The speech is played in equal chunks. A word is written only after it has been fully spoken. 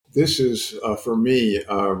This is, for me,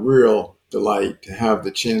 a real delight to have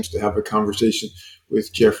the chance to have a conversation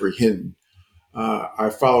with Geoffrey Hinton. I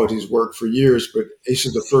followed his work for years, but this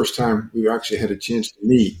is the first time we actually had a chance to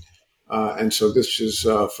meet. And so this is,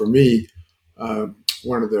 for me, uh,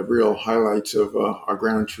 one of the real highlights of our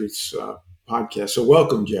Ground Truths podcast. So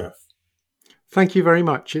welcome, Jeff. Thank you very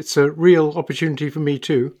much. It's a real opportunity for me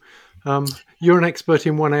too. You're an expert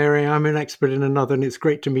in one area, I'm an expert in another, and it's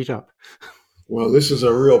great to meet up. Well, this is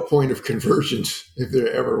a real point of convergence, if there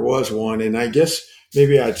ever was one. And I guess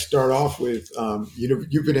maybe I'd start off with,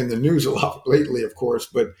 you've been in the news a lot lately, of course,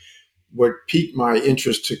 but what piqued my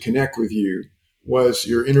interest to connect with you was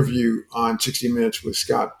your interview on 60 Minutes with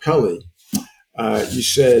Scott Pelley. You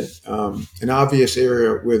said an obvious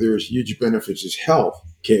area where there's huge benefits is health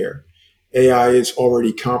care. AI is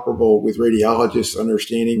already comparable with radiologists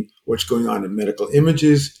understanding what's going on in medical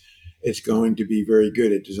images. It's going to be very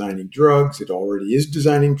good at designing drugs. It already is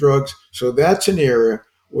designing drugs. So that's an area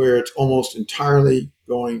where it's almost entirely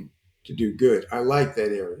going to do good. I like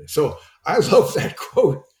that area. So I love that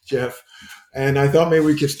quote, Jeff. And I thought maybe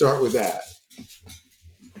we could start with that.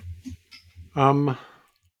 I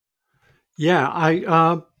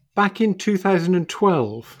back in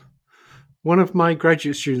 2012, one of my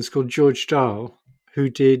graduate students called George Dahl, who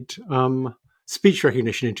did speech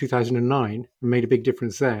recognition in 2009 and made a big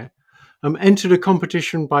difference there, entered a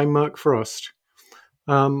competition by Merck Frost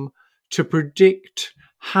to predict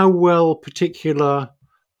how well particular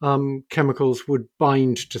chemicals would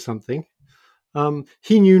bind to something.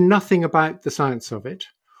 He knew nothing about the science of it.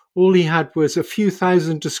 All he had was a few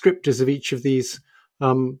thousand descriptors of each of these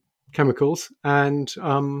chemicals and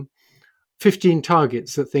 15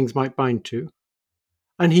 targets that things might bind to.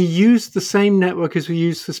 And he used the same network as we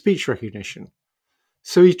use for speech recognition.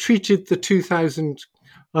 So he treated the 2,000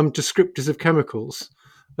 descriptors of chemicals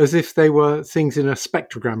as if they were things in a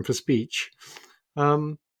spectrogram for speech.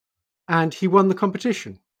 And he won the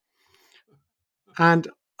competition. And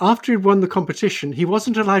after he'd won the competition, he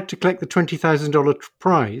wasn't allowed to collect the $20,000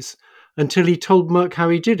 prize until he told Merck how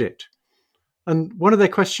he did it. And one of their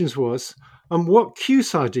questions was, what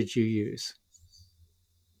QSAR did you use?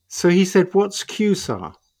 So he said, what's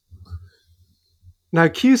QSAR? Now,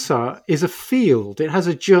 QSAR is a field. It has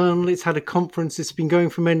a journal. It's had a conference. It's been going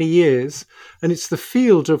for many years. And it's the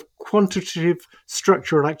field of quantitative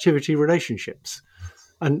structural activity relationships.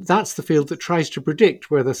 And that's the field that tries to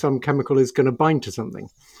predict whether some chemical is going to bind to something.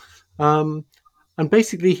 And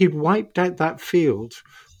basically, he'd wiped out that field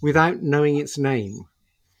without knowing its name.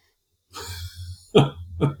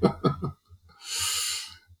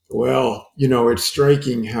 Well, it's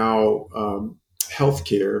striking how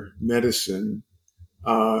healthcare, medicine,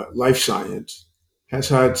 life science has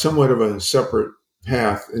had somewhat of a separate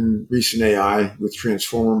path in recent AI with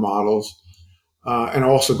transformer models, and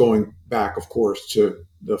also going back, of course, to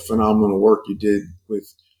the phenomenal work you did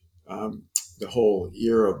with the whole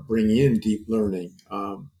era of bringing in deep learning,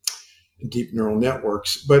 and deep neural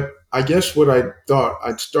networks. But I guess what I thought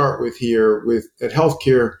I'd start with here with that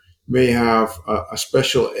healthcare may have a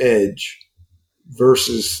special edge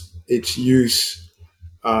versus its use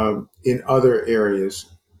in other areas,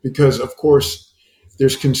 because of course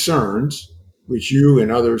there's concerns which you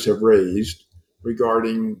and others have raised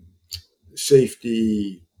regarding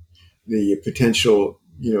safety, the potential,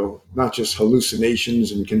 not just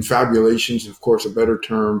hallucinations and confabulations, of course, a better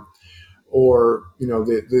term, or,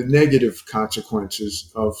 the negative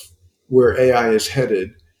consequences of where AI is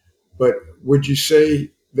headed. But would you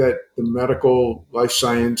say that the medical life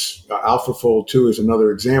science, AlphaFold 2 is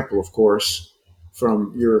another example, of course,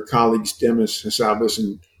 from your colleagues Demis Hassabis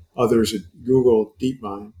and others at Google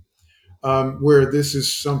DeepMind, where this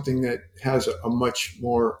is something that has a much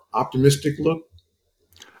more optimistic look?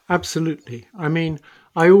 Absolutely. I mean,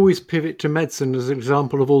 I always pivot to medicine as an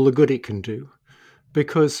example of all the good it can do,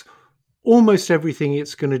 because almost everything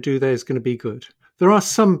it's going to do there is going to be good. There are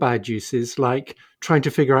some bad uses, like trying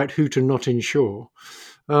to figure out who to not insure,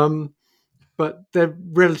 but they're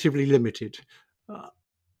relatively limited.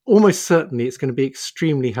 Almost certainly it's going to be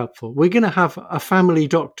extremely helpful. We're going to have a family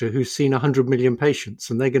doctor who's seen 100 million patients,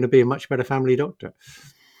 and they're going to be a much better family doctor.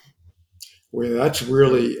 Well, that's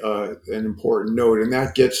really an important note, and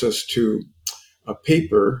that gets us to a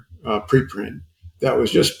paper, preprint, that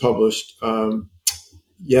was just published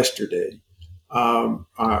yesterday,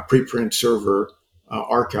 preprint server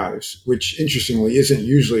archives, which interestingly isn't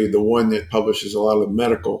usually the one that publishes a lot of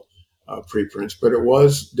medical preprints, but it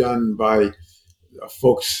was done by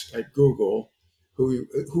folks at Google,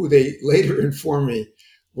 who they later informed me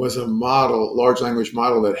was a model, large language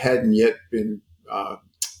model that hadn't yet been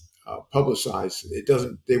publicized.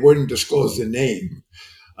 They wouldn't disclose the name,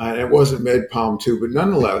 It wasn't MedPalm 2, but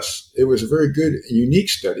nonetheless, it was a very good, unique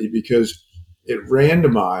study because it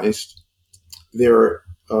randomized their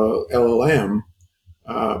LLM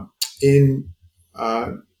uh, in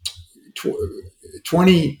uh,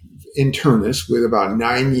 20 internists with about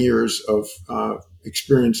 9 years of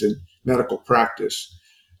experience in medical practice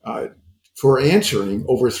for answering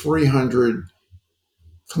over 300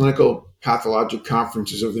 clinical pathologic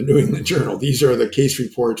conferences of the New England Journal. These are the case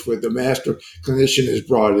reports where the master clinician is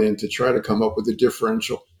brought in to try to come up with a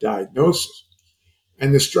differential diagnosis.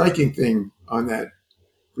 And the striking thing on that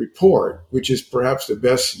report, which is perhaps the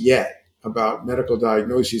best yet about medical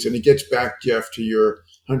diagnoses, and it gets back, Jeff, to your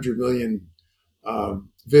 100 million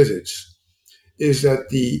visits, is that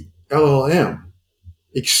the LLM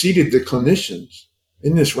exceeded the clinicians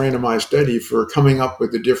in this randomized study for coming up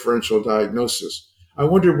with the differential diagnosis. I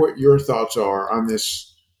wonder what your thoughts are on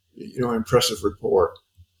this, impressive report.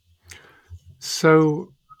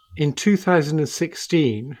 So in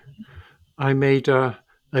 2016, I made a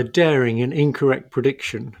daring and incorrect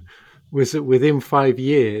prediction, was that within 5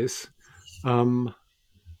 years,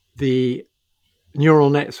 the neural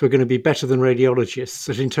nets were going to be better than radiologists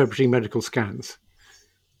at interpreting medical scans.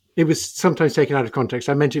 It was sometimes taken out of context.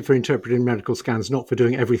 I meant it for interpreting medical scans, not for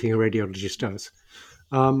doing everything a radiologist does.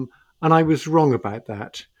 And I was wrong about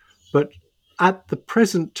that. But at the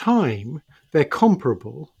present time, they're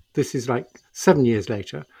comparable. This is like 7 years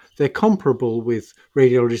later. They're comparable with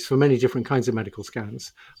radiologists for many different kinds of medical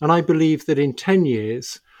scans. And I believe that in 10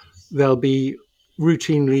 years, they'll be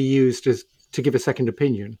routinely used to give a second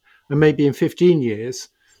opinion. And maybe in 15 years,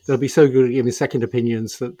 they'll be so good at giving second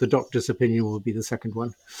opinions that the doctor's opinion will be the second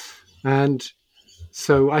one. And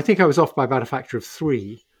so I think I was off by about a factor of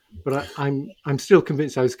 3, but I'm still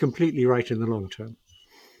convinced I was completely right in the long term.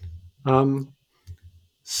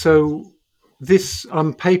 So this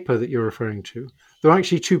paper that you're referring to, there are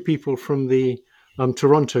actually 2 people from the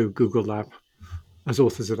Toronto Google Lab as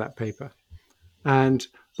authors of that paper. And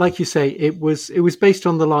like you say, it was based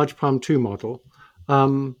on the large PalM2 model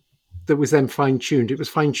that was then fine-tuned. It was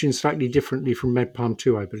fine-tuned slightly differently from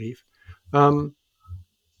MedPalm2, I believe.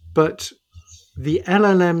 But the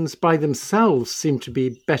LLMs by themselves seemed to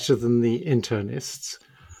be better than the internists.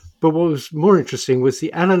 But what was more interesting was the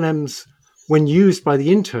LLMs, when used by the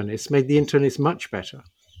internists, made the internists much better.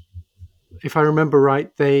 If I remember right,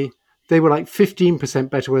 they were like 15%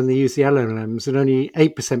 better when they used the LLMs and only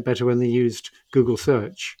 8% better when they used Google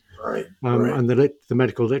search Right. And the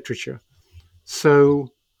medical literature. So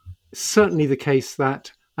certainly the case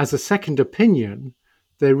that as a second opinion,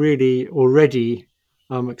 they're really already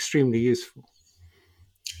extremely useful.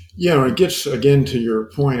 Yeah, it gets again to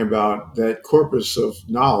your point about that corpus of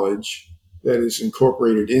knowledge that is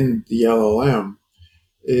incorporated in the LLM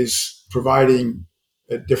is providing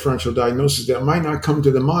a differential diagnosis that might not come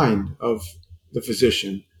to the mind of the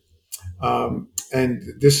physician. And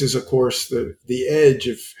this is, of course, the edge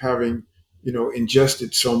of having,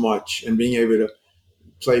 ingested so much and being able to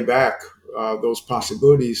play back those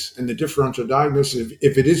possibilities. And the differential diagnosis,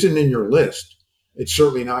 if it isn't in your list, it's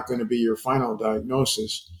certainly not going to be your final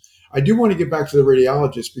diagnosis. I do want to get back to the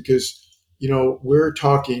radiologist because, we're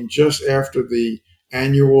talking just after the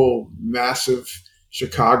annual massive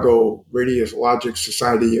Chicago Radiologic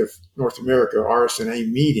Society of North America,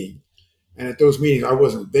 RSNA meeting. And at those meetings, I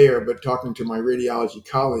wasn't there, but talking to my radiology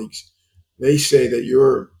colleagues, they say that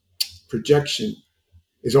your projection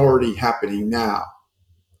is already happening now.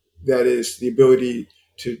 That is the ability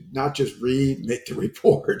to not just read, make the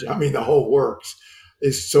report. I mean, the whole works.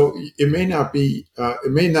 So it may not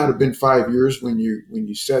have been 5 years when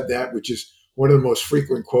you said that, which is one of the most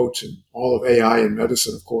frequent quotes in all of AI and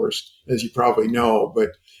medicine, of course, as you probably know. But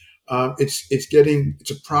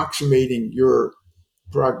it's approximating your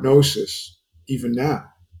prognosis even now.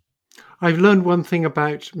 I've learned one thing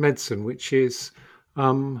about medicine, which is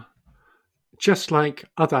just like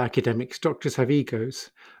other academics, doctors have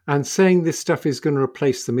egos, and saying this stuff is going to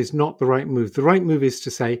replace them is not the right move. The right move is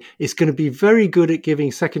to say it's going to be very good at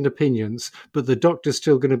giving second opinions, but the doctor's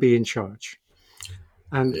still going to be in charge.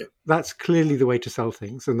 And that's clearly the way to sell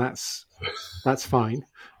things, and that's fine.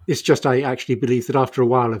 It's just I actually believe that after a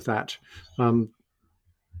while of that,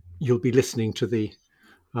 you'll be listening to the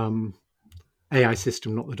AI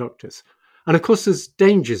system, not the doctors. And of course, there's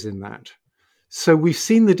dangers in that. So we've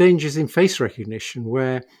seen the dangers in face recognition,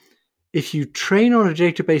 where if you train on a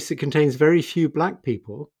database that contains very few Black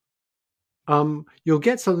people, you'll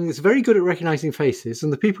get something that's very good at recognizing faces.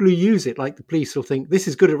 And the people who use it, like the police, will think this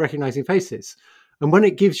is good at recognizing faces. And when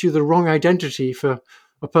it gives you the wrong identity for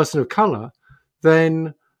a person of color,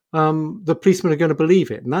 then the policemen are going to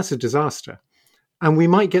believe it. And that's a disaster. And we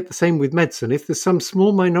might get the same with medicine. If there's some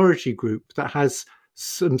small minority group that has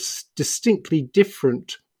some distinctly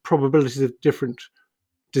different probabilities of different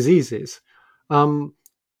diseases,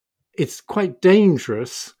 it's quite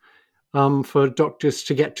dangerous for doctors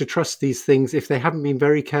to get to trust these things if they haven't been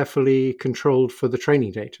very carefully controlled for the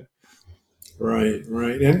training data. Right,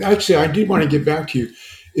 right. And actually, I did want to get back to you.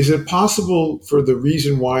 Is it possible for the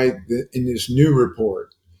reason why in this new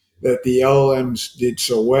report that the LLMs did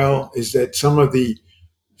so well is that some of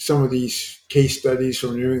these case studies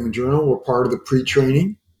from the New England Journal were part of the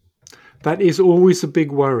pre-training? That is always a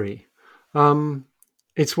big worry. Um,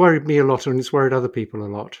 it's worried me a lot, and it's worried other people a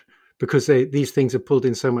lot because these things have pulled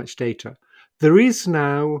in so much data. There is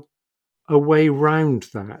now a way round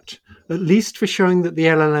that, at least for showing that the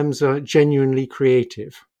LLMs are genuinely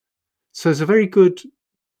creative. So there's a very good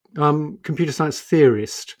computer science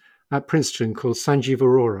theorist at Princeton called Sanjeev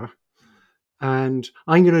Arora. And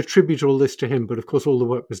I'm going to attribute all this to him, but of course, all the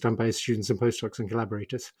work was done by his students and postdocs and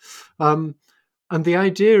collaborators. And the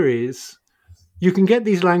idea is you can get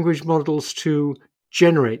these language models to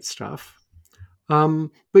generate stuff,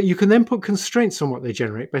 but you can then put constraints on what they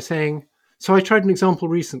generate by saying, so I tried an example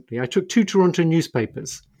recently. I took 2 Toronto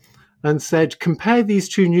newspapers and said, compare these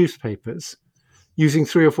 2 newspapers using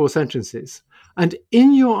 3 or 4 sentences. And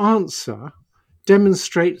in your answer,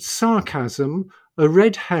 demonstrate sarcasm, a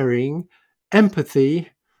red herring, empathy,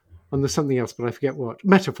 and there's something else, but I forget what.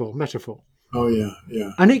 Metaphor. Oh yeah,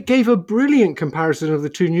 yeah. And it gave a brilliant comparison of the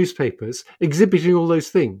 2 newspapers exhibiting all those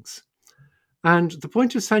things. And the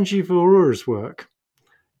point of Sanjeev Arora's work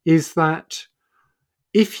is that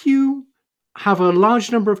if you have a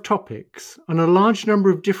large number of topics and a large number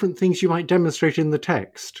of different things you might demonstrate in the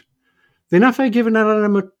text, then if I give an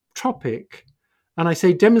LLM a topic and I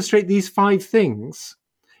say demonstrate these 5 things,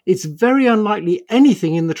 it's very unlikely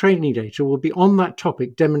anything in the training data will be on that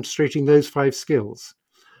topic demonstrating those 5 skills.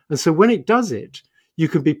 And so when it does it, you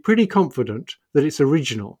can be pretty confident that it's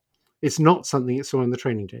original. It's not something it saw in the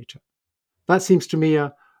training data. That seems to me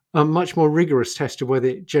a much more rigorous test of whether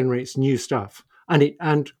it generates new stuff.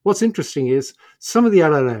 And what's interesting is some of the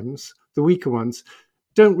LLMs, the weaker ones,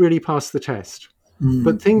 don't really pass the test.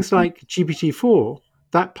 But things like GPT-4,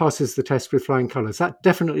 that passes the test with flying colors. That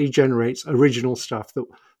definitely generates original stuff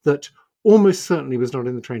that almost certainly was not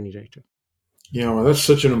in the training data. Yeah, well, that's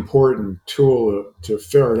such an important tool to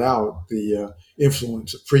ferret out the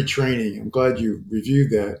influence of pre-training. I'm glad you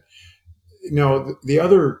reviewed that. You know, the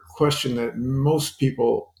other question that most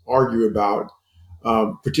people argue about,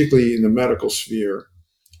 particularly in the medical sphere,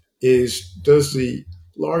 is does the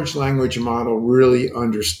large language model really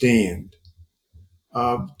understand?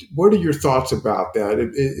 What are your thoughts about that?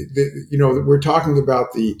 You know, we're talking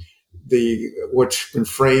about the what's been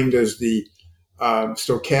framed as the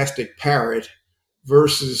stochastic parrot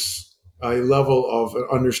versus a level of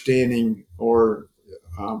understanding or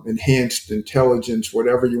enhanced intelligence,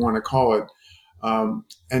 whatever you want to call it.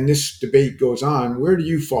 And this debate goes on. Where do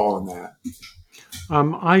you fall in that?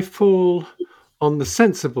 I fall on the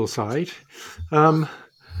sensible side.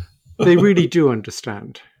 They really do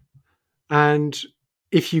understand. And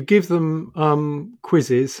if you give them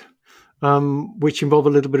quizzes which involve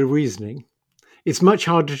a little bit of reasoning, it's much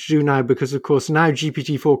harder to do now because, of course, now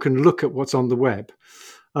GPT-4 can look at what's on the web.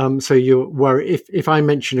 So you're worried if I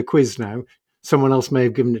mention a quiz now, someone else may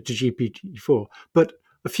have given it to GPT-4. But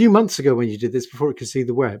a few months ago when you did this, before it could see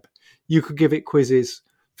the web, you could give it quizzes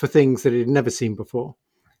for things that it had never seen before.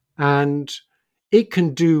 And it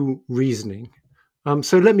can do reasoning.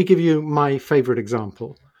 So let me give you my favorite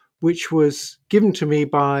example, which was given to me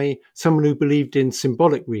by someone who believed in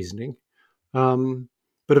symbolic reasoning,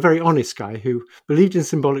 but a very honest guy who believed in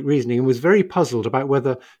symbolic reasoning and was very puzzled about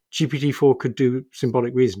whether GPT-4 could do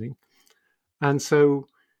symbolic reasoning. And so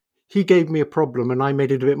he gave me a problem and I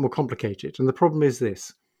made it a bit more complicated. And the problem is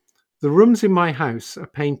this. The rooms in my house are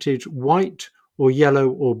painted white or yellow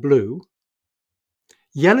or blue.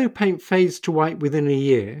 Yellow paint fades to white within a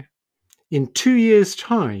year. In 2 years'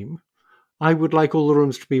 time, I would like all the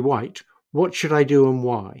rooms to be white. What should I do and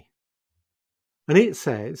why? And it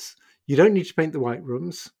says, you don't need to paint the white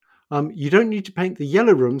rooms. You don't need to paint the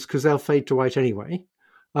yellow rooms because they'll fade to white anyway.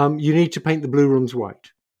 You need to paint the blue rooms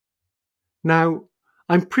white. Now,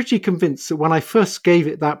 I'm pretty convinced that when I first gave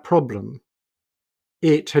it that problem,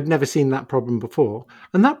 it had never seen that problem before.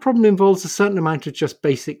 And that problem involves a certain amount of just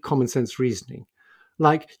basic common sense reasoning.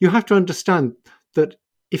 Like, you have to understand that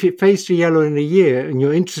if it fades to yellow in a year and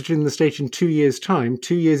you're interested in the state in 2 years' time,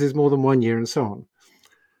 2 years is more than 1 year and so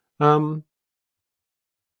on.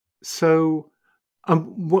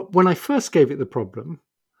 When I first gave it the problem,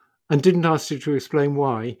 and didn't ask it to explain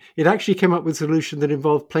why. It actually came up with a solution that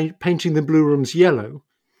involved painting the blue rooms yellow.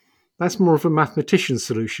 That's more of a mathematician's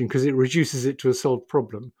solution because it reduces it to a solved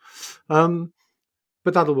problem. Um,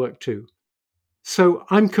 but that'll work too. So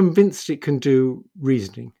I'm convinced it can do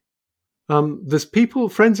reasoning. There's people,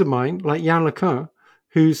 friends of mine, like Yann Lequin,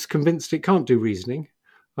 who's convinced it can't do reasoning.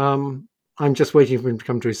 I'm just waiting for him to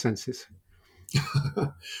come to his senses.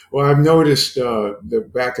 Well, I've noticed the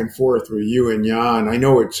back and forth with you and Jan. I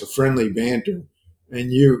know it's a friendly banter,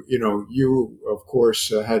 and you of course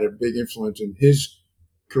had a big influence in his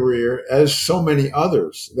career, as so many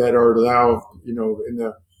others that are now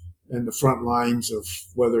in the front lines of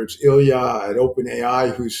whether it's Ilya at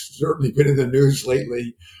OpenAI, who's certainly been in the news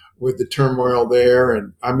lately with the turmoil there.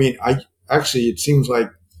 And I mean, it seems like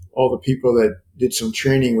all the people that did some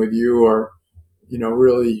training with you are,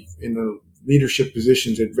 really in the leadership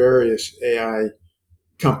positions at various AI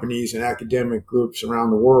companies and academic groups around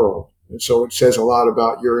the world. And so it says a lot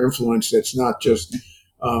about your influence. That's not just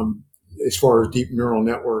as far as deep neural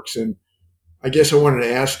networks. And I guess I wanted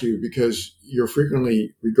to ask you, because you're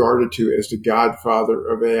frequently regarded to as the godfather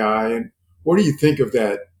of AI. And what do you think of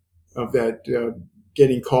that,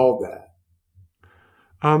 getting called that?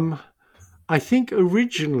 I think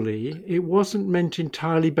originally it wasn't meant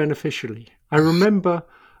entirely beneficially. I remember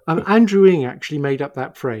Andrew Ng actually made up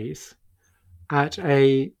that phrase at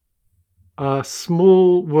a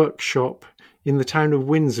small workshop in the town of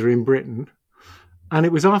Windsor in Britain. And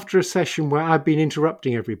it was after a session where I'd been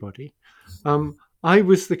interrupting everybody. I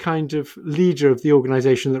was the kind of leader of the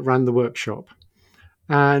organization that ran the workshop.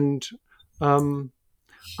 And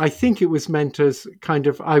I think it was meant as kind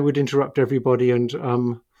of I would interrupt everybody, and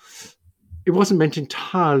it wasn't meant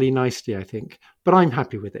entirely nicely, I think, but I'm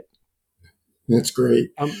happy with it. That's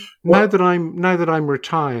great. Now that I'm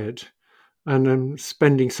retired and I'm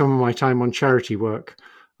spending some of my time on charity work,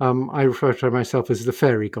 I refer to myself as the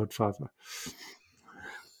fairy godfather.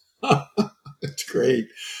 That's great.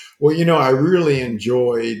 Well, I really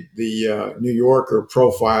enjoyed the New Yorker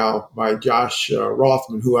profile by Josh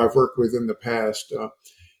Rothman, who I've worked with in the past,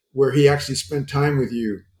 where he actually spent time with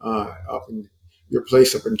you up in your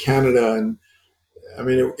place up in Canada. And I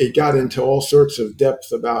mean, it got into all sorts of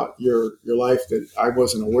depth about your life that I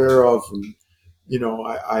wasn't aware of. And,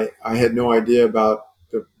 I had no idea about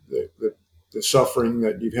the suffering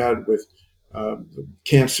that you've had with the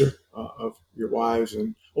cancer of your wives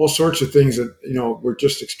and all sorts of things that, were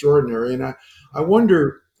just extraordinary. And I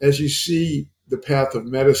wonder, as you see the path of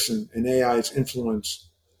medicine and AI's influence,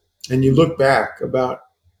 and you look back about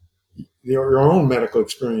your own medical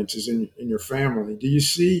experiences in your family, do you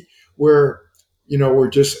see where, we're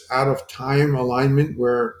just out of time alignment,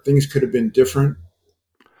 where things could have been different?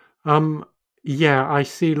 Yeah, I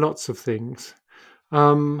see lots of things.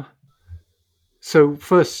 So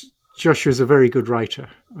first, Joshua's a very good writer,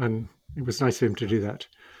 and it was nice of him to do that.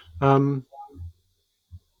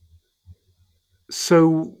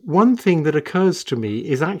 So one thing that occurs to me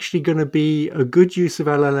is actually going to be a good use of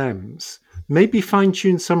LLMs, maybe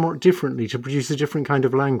fine-tuned somewhat differently to produce a different kind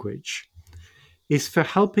of language, is for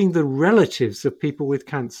helping the relatives of people with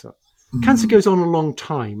cancer. Mm-hmm. Cancer goes on a long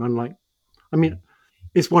time,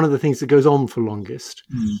 it's one of the things that goes on for longest,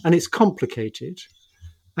 and it's complicated.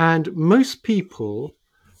 And most people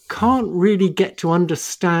can't really get to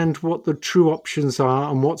understand what the true options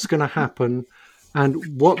are and what's going to happen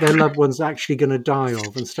and what their loved one's actually going to die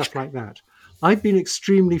of and stuff like that. I've been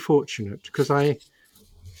extremely fortunate because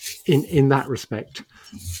in that respect,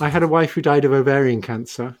 I had a wife who died of ovarian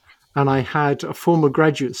cancer, and I had a former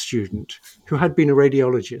graduate student who had been a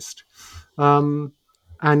radiologist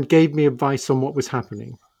and gave me advice on what was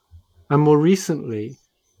happening. And more recently,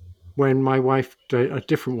 when my wife, a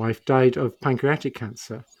different wife, died of pancreatic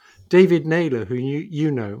cancer, David Naylor, who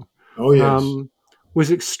you know, oh yes, was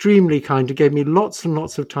extremely kind and gave me lots and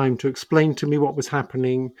lots of time to explain to me what was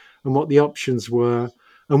happening and what the options were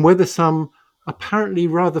and whether some apparently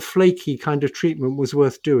rather flaky kind of treatment was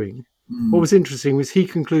worth doing. What was interesting was he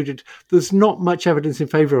concluded there's not much evidence in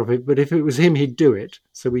favor of it, but if it was him, he'd do it.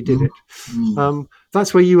 So we did it.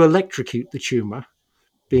 That's where you electrocute the tumor,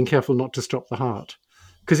 being careful not to stop the heart.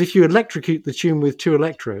 Because if you electrocute the tumor with 2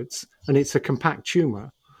 electrodes and it's a compact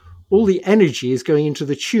tumor, all the energy is going into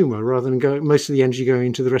the tumor rather than most of the energy going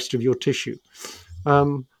into the rest of your tissue.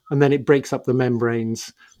 And then it breaks up the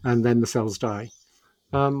membranes and then the cells die.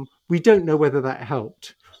 We don't know whether that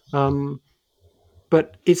helped.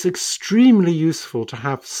 But it's extremely useful to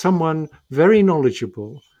have someone very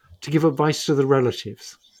knowledgeable to give advice to the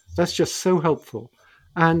relatives. That's just so helpful.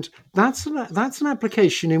 And that's an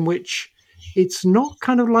application in which it's not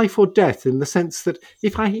kind of life or death in the sense that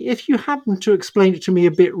if you happen to explain it to me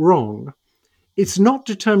a bit wrong, it's not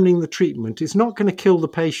determining the treatment. It's not going to kill the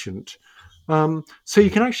patient. So you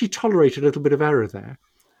can actually tolerate a little bit of error there.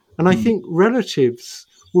 And I Mm. think relatives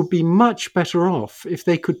would be much better off if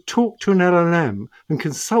they could talk to an LLM and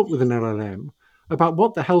consult with an LLM about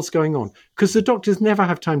what the hell's going on, because the doctors never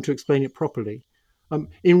have time to explain it properly.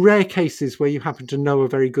 In rare cases where you happen to know a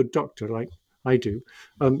very good doctor, like I do,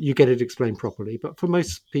 you get it explained properly. But for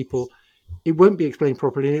most people, it won't be explained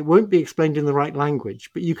properly and it won't be explained in the right language.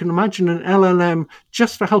 But you can imagine an LLM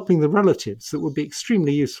just for helping the relatives that would be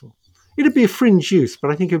extremely useful. It'd be a fringe use,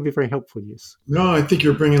 but I think it would be a very helpful use. No, I think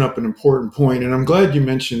you're bringing up an important point, and I'm glad you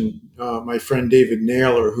mentioned my friend David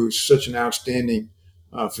Naylor, who's such an outstanding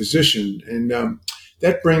physician, and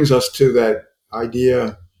that brings us to that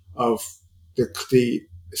idea of the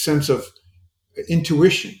sense of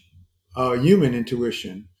intuition, human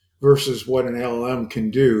intuition, versus what an LLM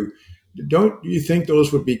can do. Don't you think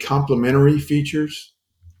those would be complementary features?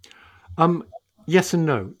 Um, yes and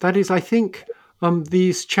no. That is, I think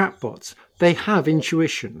these chatbots, they have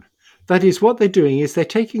intuition. That is, what they're doing is they're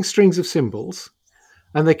taking strings of symbols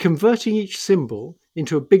and they're converting each symbol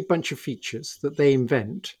into a big bunch of features that they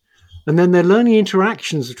invent. And then they're learning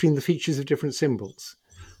interactions between the features of different symbols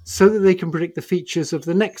so that they can predict the features of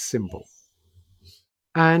the next symbol.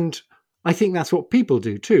 And I think that's what people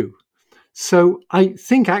do too. So I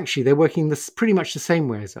think actually they're working pretty much the same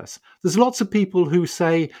way as us. There's lots of people who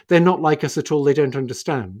say they're not like us at all, they don't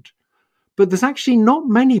understand. But there's actually not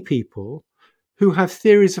many people who have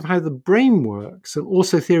theories of how the brain works and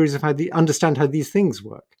also theories of how they understand how these things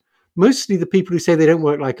work. Mostly the people who say they don't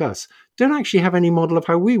work like us don't actually have any model of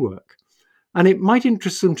how we work. And it might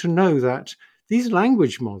interest them to know that these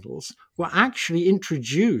language models were actually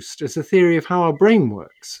introduced as a theory of how our brain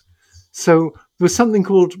works. So there was something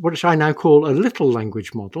called, what I now call a little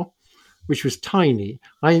language model, which was tiny.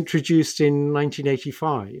 I introduced in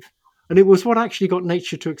 1985. And it was what actually got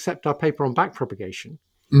Nature to accept our paper on backpropagation.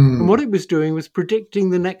 And what Mm. it was doing was predicting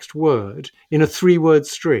the next word in a 3-word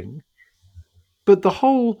string. But the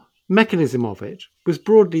whole mechanism of it was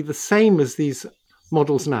broadly the same as these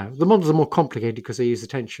models now. The models are more complicated because they use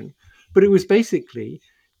attention. But it was basically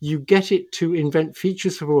you get it to invent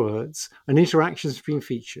features for words and interactions between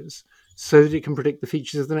features so that it can predict the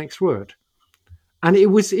features of the next word. And it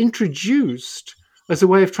was introduced as a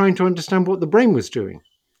way of trying to understand what the brain was doing.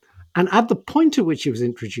 And at the point at which it was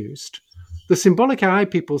introduced, the symbolic AI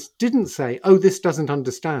people didn't say, oh, this doesn't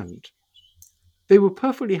understand. They were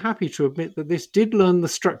perfectly happy to admit that this did learn the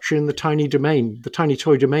structure in the tiny domain, the tiny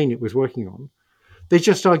toy domain it was working on. They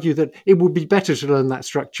just argue that it would be better to learn that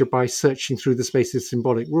structure by searching through the space of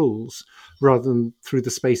symbolic rules rather than through the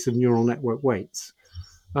space of neural network weights.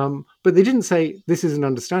 But they didn't say this is an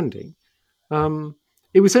understanding.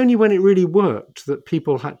 It was only when it really worked that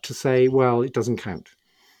people had to say, well, it doesn't count.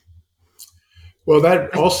 Well, that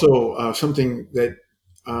I, also something that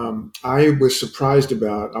I was surprised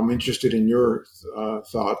about. I'm interested in your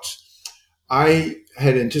thoughts. I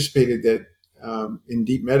had anticipated that in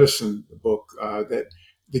Deep Medicine, the book, that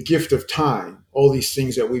the gift of time, all these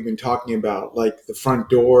things that we've been talking about, like the front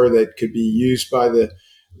door that could be used by the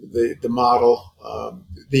model,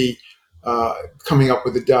 the coming up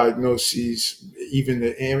with the diagnoses, even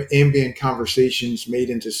the ambient conversations made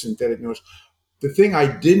into synthetic notes. The thing I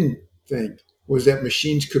didn't think was that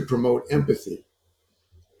machines could promote empathy.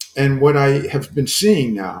 And what I have been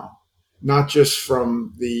seeing now, not just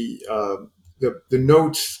from the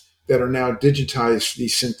notes that are now digitized,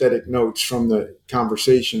 these synthetic notes from the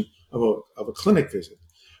conversation of a clinic visit,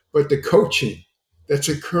 but the coaching that's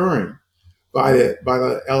occurring by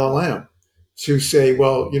the LLM to say,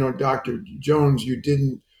 well, Dr. Jones,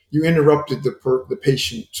 you interrupted the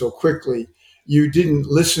patient so quickly, you didn't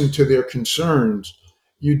listen to their concerns,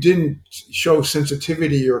 you didn't show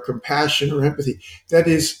sensitivity or compassion or empathy.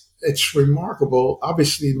 It's remarkable.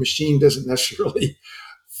 Obviously, the machine doesn't necessarily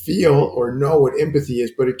feel or know what empathy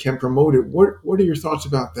is, but it can promote it. What are your thoughts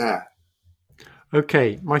about that?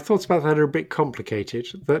 okay, my thoughts about that are a bit complicated.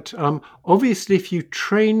 That obviously, if you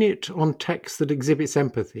train it on text that exhibits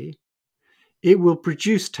empathy, it will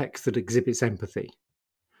produce text that exhibits empathy.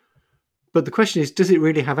 But the question is, does it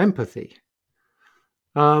really have empathy?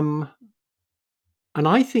 Um, and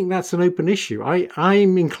I think that's an open issue.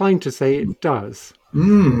 I'm inclined to say it does.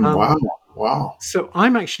 Wow, Um, wow. so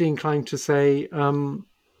I'm actually inclined to say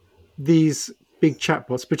these big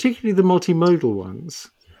chatbots, particularly the multimodal ones,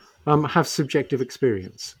 have subjective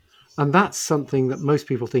experience. And that's something that most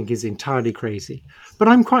people think is entirely crazy. But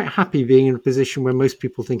I'm quite happy being in a position where most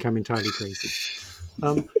people think I'm entirely crazy.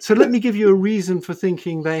 So let me give you a reason for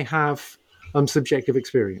thinking they have subjective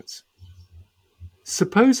experience.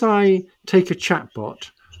 Suppose I take a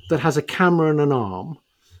chatbot that has a camera and an arm,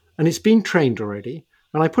 and it's been trained already,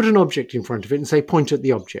 and I put an object in front of it and say, point at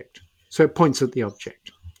the object. So it points at the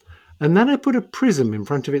object. And then I put a prism in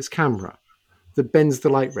front of its camera that bends the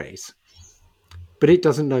light rays. But it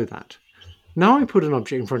doesn't know that. Now I put an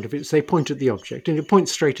object in front of it, say, point at the object, and it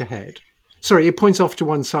points straight ahead. Sorry, it points off to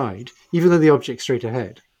one side, even though the object's straight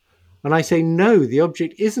ahead. And I say, no, the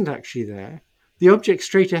object isn't actually there. The object's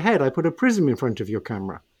straight ahead. I put a prism in front of your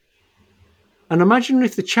camera. And imagine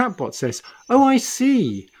if the chatbot says, oh, I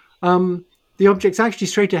see. The object's actually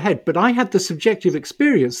straight ahead, but I had the subjective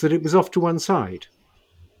experience that it was off to one side.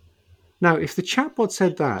 Now, if the chatbot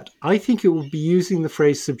said that, I think it would be using the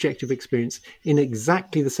phrase subjective experience in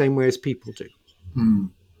exactly the same way as people do.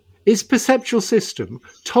 Its perceptual system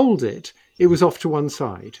told it was off to one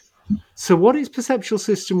side. So what its perceptual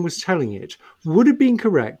system was telling it would have been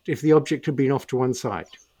correct if the object had been off to one side.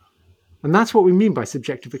 And that's what we mean by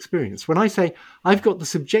subjective experience. When I say, I've got the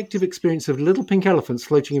subjective experience of little pink elephants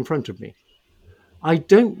floating in front of me, I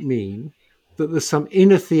don't mean that there's some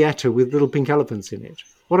inner theatre with little pink elephants in it.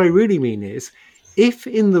 What I really mean is, if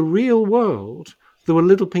in the real world there were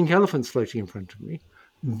little pink elephants floating in front of me,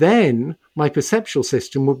 then my perceptual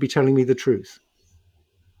system would be telling me the truth.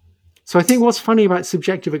 So I think what's funny about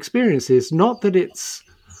subjective experience is not that it's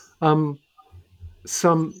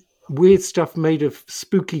some weird stuff made of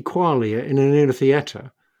spooky qualia in an inner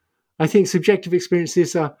theatre. I think subjective experience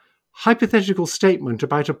is a hypothetical statement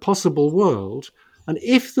about a possible world. And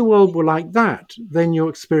if the world were like that, then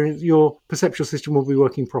your perceptual system will be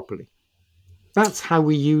working properly. That's how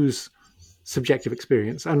we use subjective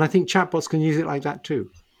experience. And I think chatbots can use it like that too.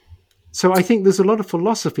 So I think there's a lot of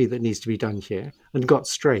philosophy that needs to be done here and got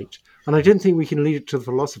straight. And I don't think we can leave it to the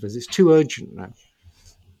philosophers. It's too urgent now.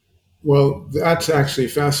 Well, that's actually a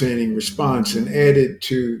fascinating response, and added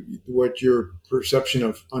to what your perception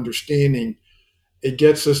of understanding, it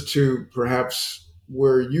gets us to perhaps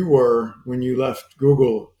where you were when you left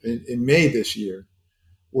Google in May this year,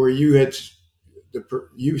 where you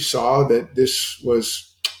saw that this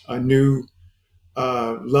was a new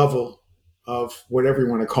level of whatever you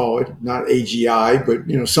want to call it, not AGI,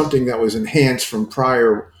 but something that was enhanced from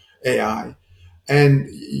prior AI. And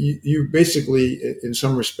you basically, in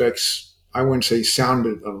some respects, I wouldn't say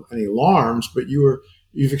sounded any alarms, but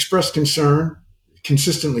you've expressed concern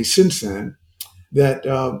consistently since then that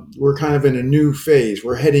we're kind of in a new phase.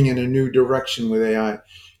 We're heading in a new direction with AI.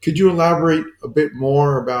 Could you elaborate a bit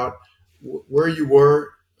more about where you were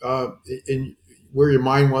in where your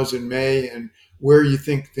mind was in May and where you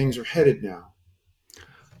think things are headed now?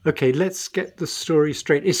 Okay, let's get the story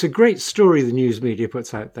straight. It's a great story the news media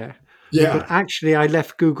puts out there. Yeah. But actually, I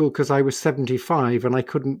left Google because I was 75 and I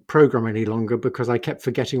couldn't program any longer because I kept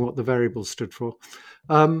forgetting what the variables stood for.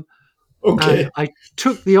 Okay. And I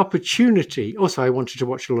took the opportunity. Also, I wanted to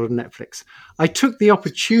watch a lot of Netflix. I took the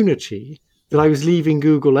opportunity that I was leaving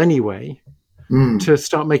Google anyway to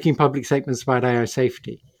start making public statements about AI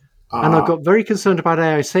safety. And I got very concerned about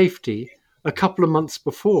AI safety a couple of months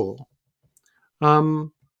before.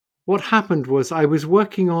 What happened was I was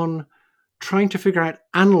working on trying to figure out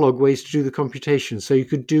analog ways to do the computation so you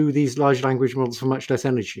could do these large language models for much less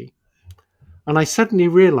energy. And I suddenly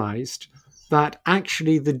realized that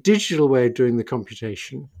actually the digital way of doing the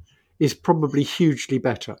computation is probably hugely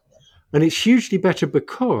better. And it's hugely better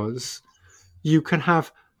because you can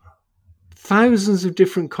have thousands of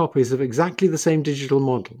different copies of exactly the same digital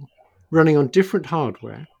model running on different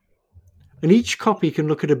hardware. And each copy can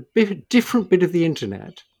look at a different bit of the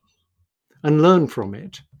internet and learn from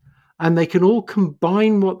it. And they can all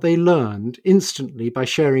combine what they learned instantly by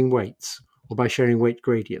sharing weights or by sharing weight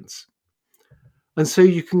gradients. And so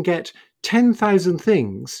you can get 10,000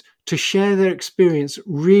 things to share their experience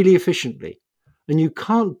really efficiently. And you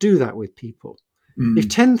can't do that with people. If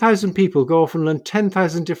 10,000 people go off and learn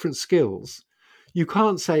 10,000 different skills, you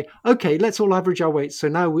can't say, okay, let's all average our weights. So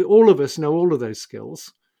now all of us know all of those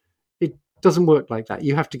skills. It doesn't work like that.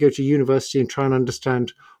 You have to go to university and try and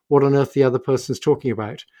understand what on earth the other person's talking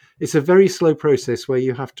about. It's a very slow process where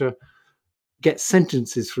you have to get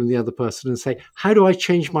sentences from the other person and say, how do I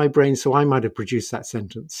change my brain so I might have produced that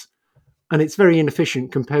sentence? And it's very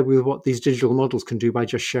inefficient compared with what these digital models can do by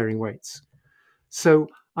just sharing weights. So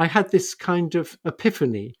I had this kind of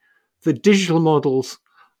epiphany that digital models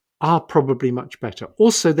are probably much better.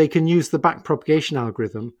 Also, they can use the backpropagation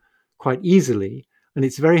algorithm quite easily. And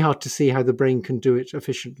it's very hard to see how the brain can do it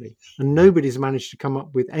efficiently. And nobody's managed to come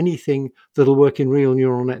up with anything that'll work in real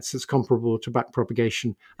neural nets that's comparable to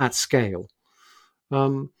backpropagation at scale.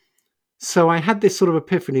 So I had this sort of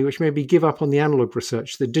epiphany, which made me give up on the analog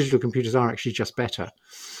research that digital computers are actually just better.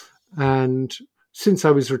 And since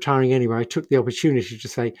I was retiring anyway, I took the opportunity to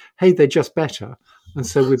say, hey, they're just better. And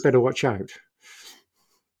so we'd better watch out.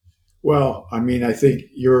 Well, I mean, I think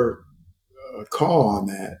your call on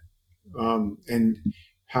that and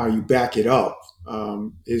how you back it up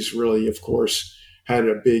is really, of course, had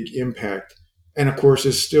a big impact. And of course,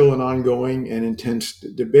 it's still an ongoing and intense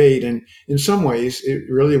debate. And in some ways, it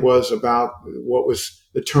really was about what was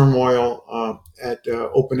the turmoil at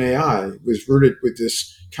OpenAI. It was rooted with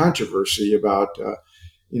this controversy about,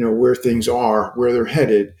 where things are, where they're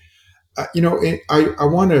headed. I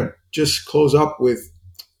want to just close up with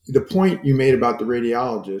the point you made about the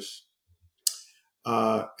radiologists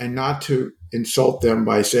and not to insult them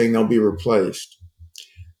by saying they'll be replaced,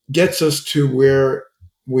 gets us to where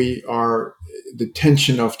we are, the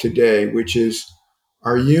tension of today, which is,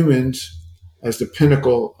 are humans as the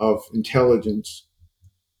pinnacle of intelligence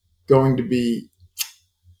going to be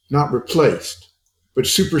not replaced, but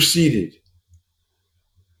superseded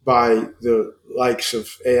by the likes of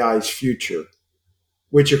AI's future,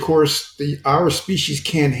 which of course our species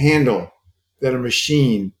can't handle that a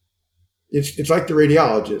machine. It's like the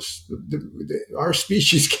radiologists. Our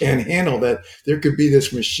species can't handle that. There could be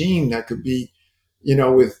this machine that could be,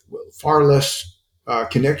 with far less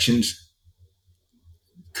connections,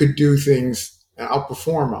 could do things and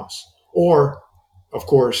outperform us. Or, of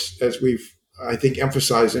course, as we've, I think,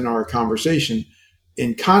 emphasized in our conversation,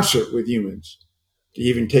 in concert with humans, to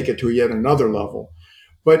even take it to yet another level.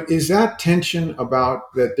 But is that tension about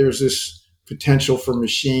that there's this potential for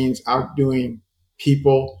machines outdoing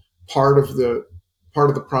people part of the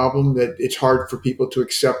problem, that it's hard for people to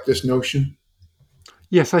accept this notion?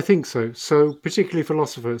 Yes, I think so. So, particularly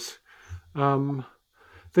philosophers, um,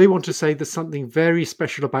 they want to say there's something very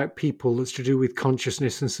special about people that's to do with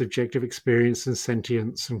consciousness and subjective experience and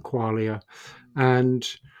sentience and qualia. And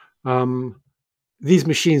um, these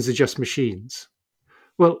machines are just machines.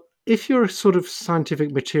 Well, if you're a sort of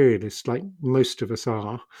scientific materialist, like most of us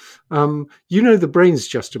are, the brain's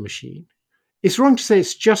just a machine. It's wrong to say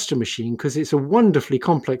it's just a machine because it's a wonderfully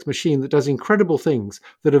complex machine that does incredible things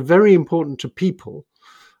that are very important to people.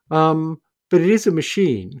 Um, but it is a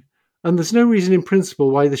machine. And there's no reason in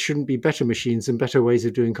principle why there shouldn't be better machines and better ways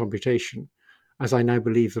of doing computation, as I now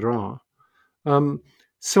believe there are. Um,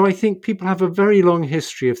 so I think people have a very long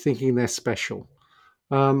history of thinking they're special.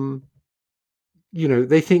 Um,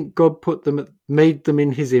 they think God made them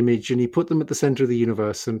in His image, and He put them at the center of the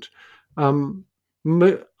universe. And um,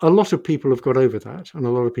 a lot of people have got over that, and a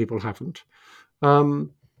lot of people haven't.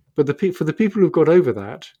 Um, but for the people who've got over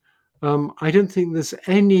that, I don't think there's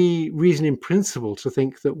any reason in principle to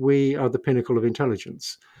think that we are the pinnacle of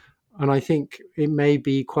intelligence. And I think it may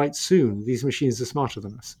be quite soon these machines are smarter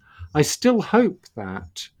than us. I still hope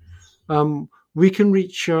that we can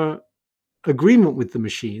reach agreement with the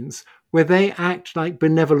machines where they act like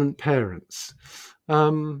benevolent parents.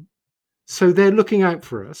 Um, so they're looking out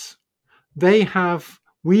for us.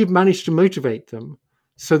 We've managed to motivate them.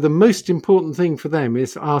 So the most important thing for them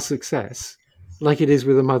is our success, like it is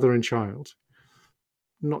with a mother and child.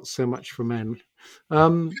 Not so much for men.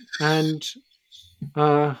 And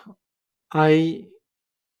I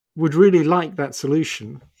would really like that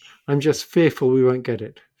solution. I'm just fearful we won't get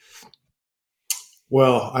it.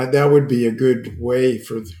 Well, that would be a good way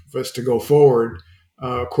for us to go forward.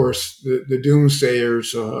 Of course, the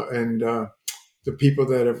doomsayers and the people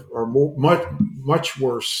that are much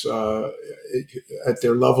worse at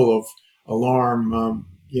their level of alarm,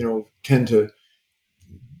 tend to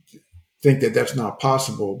think that that's not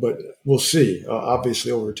possible. But we'll see,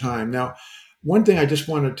 obviously, over time. Now, one thing I just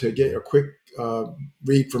wanted to get a quick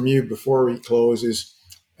read from you before we close is,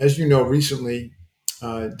 as you know, recently,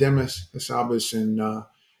 Demis Hassabis and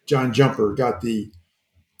John Jumper got the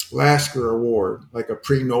Lasker Award, like a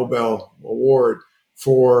pre-Nobel award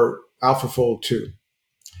for AlphaFold 2.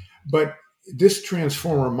 But this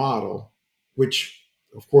transformer model, which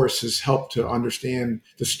of course has helped to understand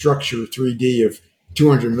the structure 3D of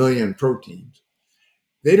 200 million proteins,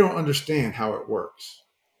 they don't understand how it works,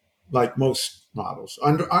 like most models.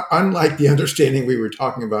 Unlike the understanding we were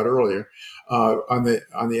talking about earlier on the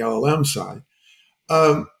LLM side.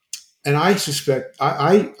 Um, and I suspect,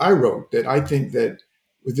 I wrote that I think that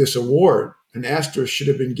with this award, an asterisk should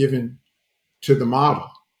have been given to the model.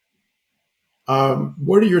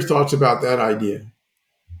 What are your thoughts about that idea?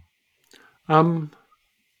 Um,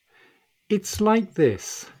 it's like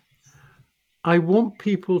this. I want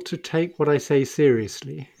people to take what I say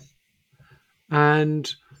seriously.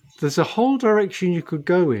 And there's a whole direction you could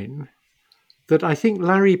go in that I think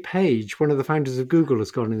Larry Page, one of the founders of Google, has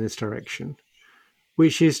gone in this direction,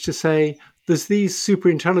 which is to say there's these super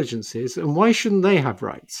intelligences, and why shouldn't they have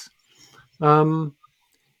rights?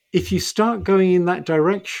 If you start going in that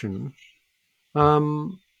direction,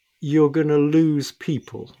 you're going to lose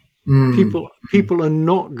people. Mm, People are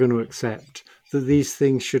not going to accept that these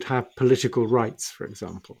things should have political rights, for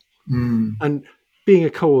example. mm, And being a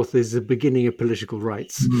co-author is the beginning of political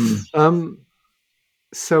rights. mm.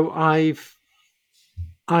 So I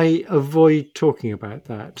avoid talking about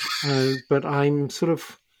that, but I'm sort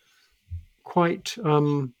of quite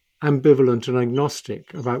ambivalent and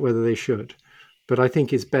agnostic about whether they should. But I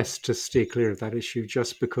think it's best to steer clear of that issue,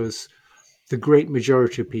 just because the great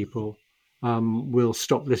majority of people will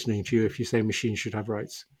stop listening to you if you say machines should have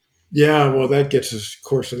rights. Yeah, well, that gets us, of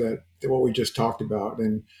course, to that what we just talked about,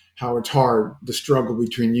 and how it's hard, the struggle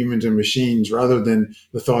between humans and machines, rather than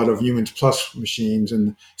the thought of humans plus machines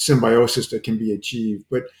and symbiosis that can be achieved.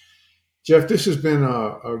 But Jeff, this has been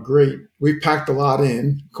a great. We've packed a lot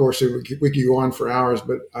in. Of course, we could go on for hours,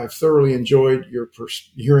 but I've thoroughly enjoyed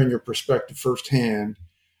hearing your perspective firsthand,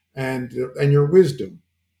 and your wisdom.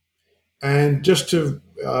 And just to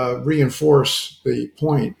reinforce the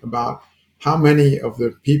point about how many of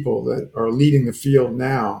the people that are leading the field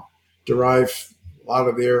now derive a lot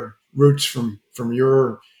of their roots from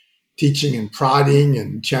your teaching and prodding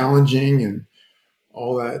and challenging and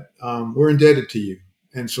all that, we're indebted to you.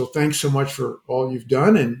 And so thanks so much for all you've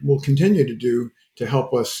done and will continue to do to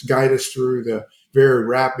help us guide us through the very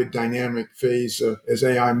rapid dynamic phase as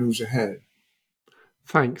AI moves ahead.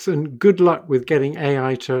 Thanks, and good luck with getting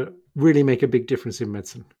AI to really make a big difference in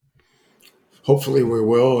medicine. Hopefully we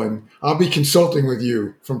will. And I'll be consulting with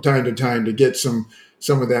you from time to time to get some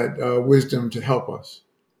of that wisdom to help us.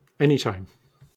 Anytime.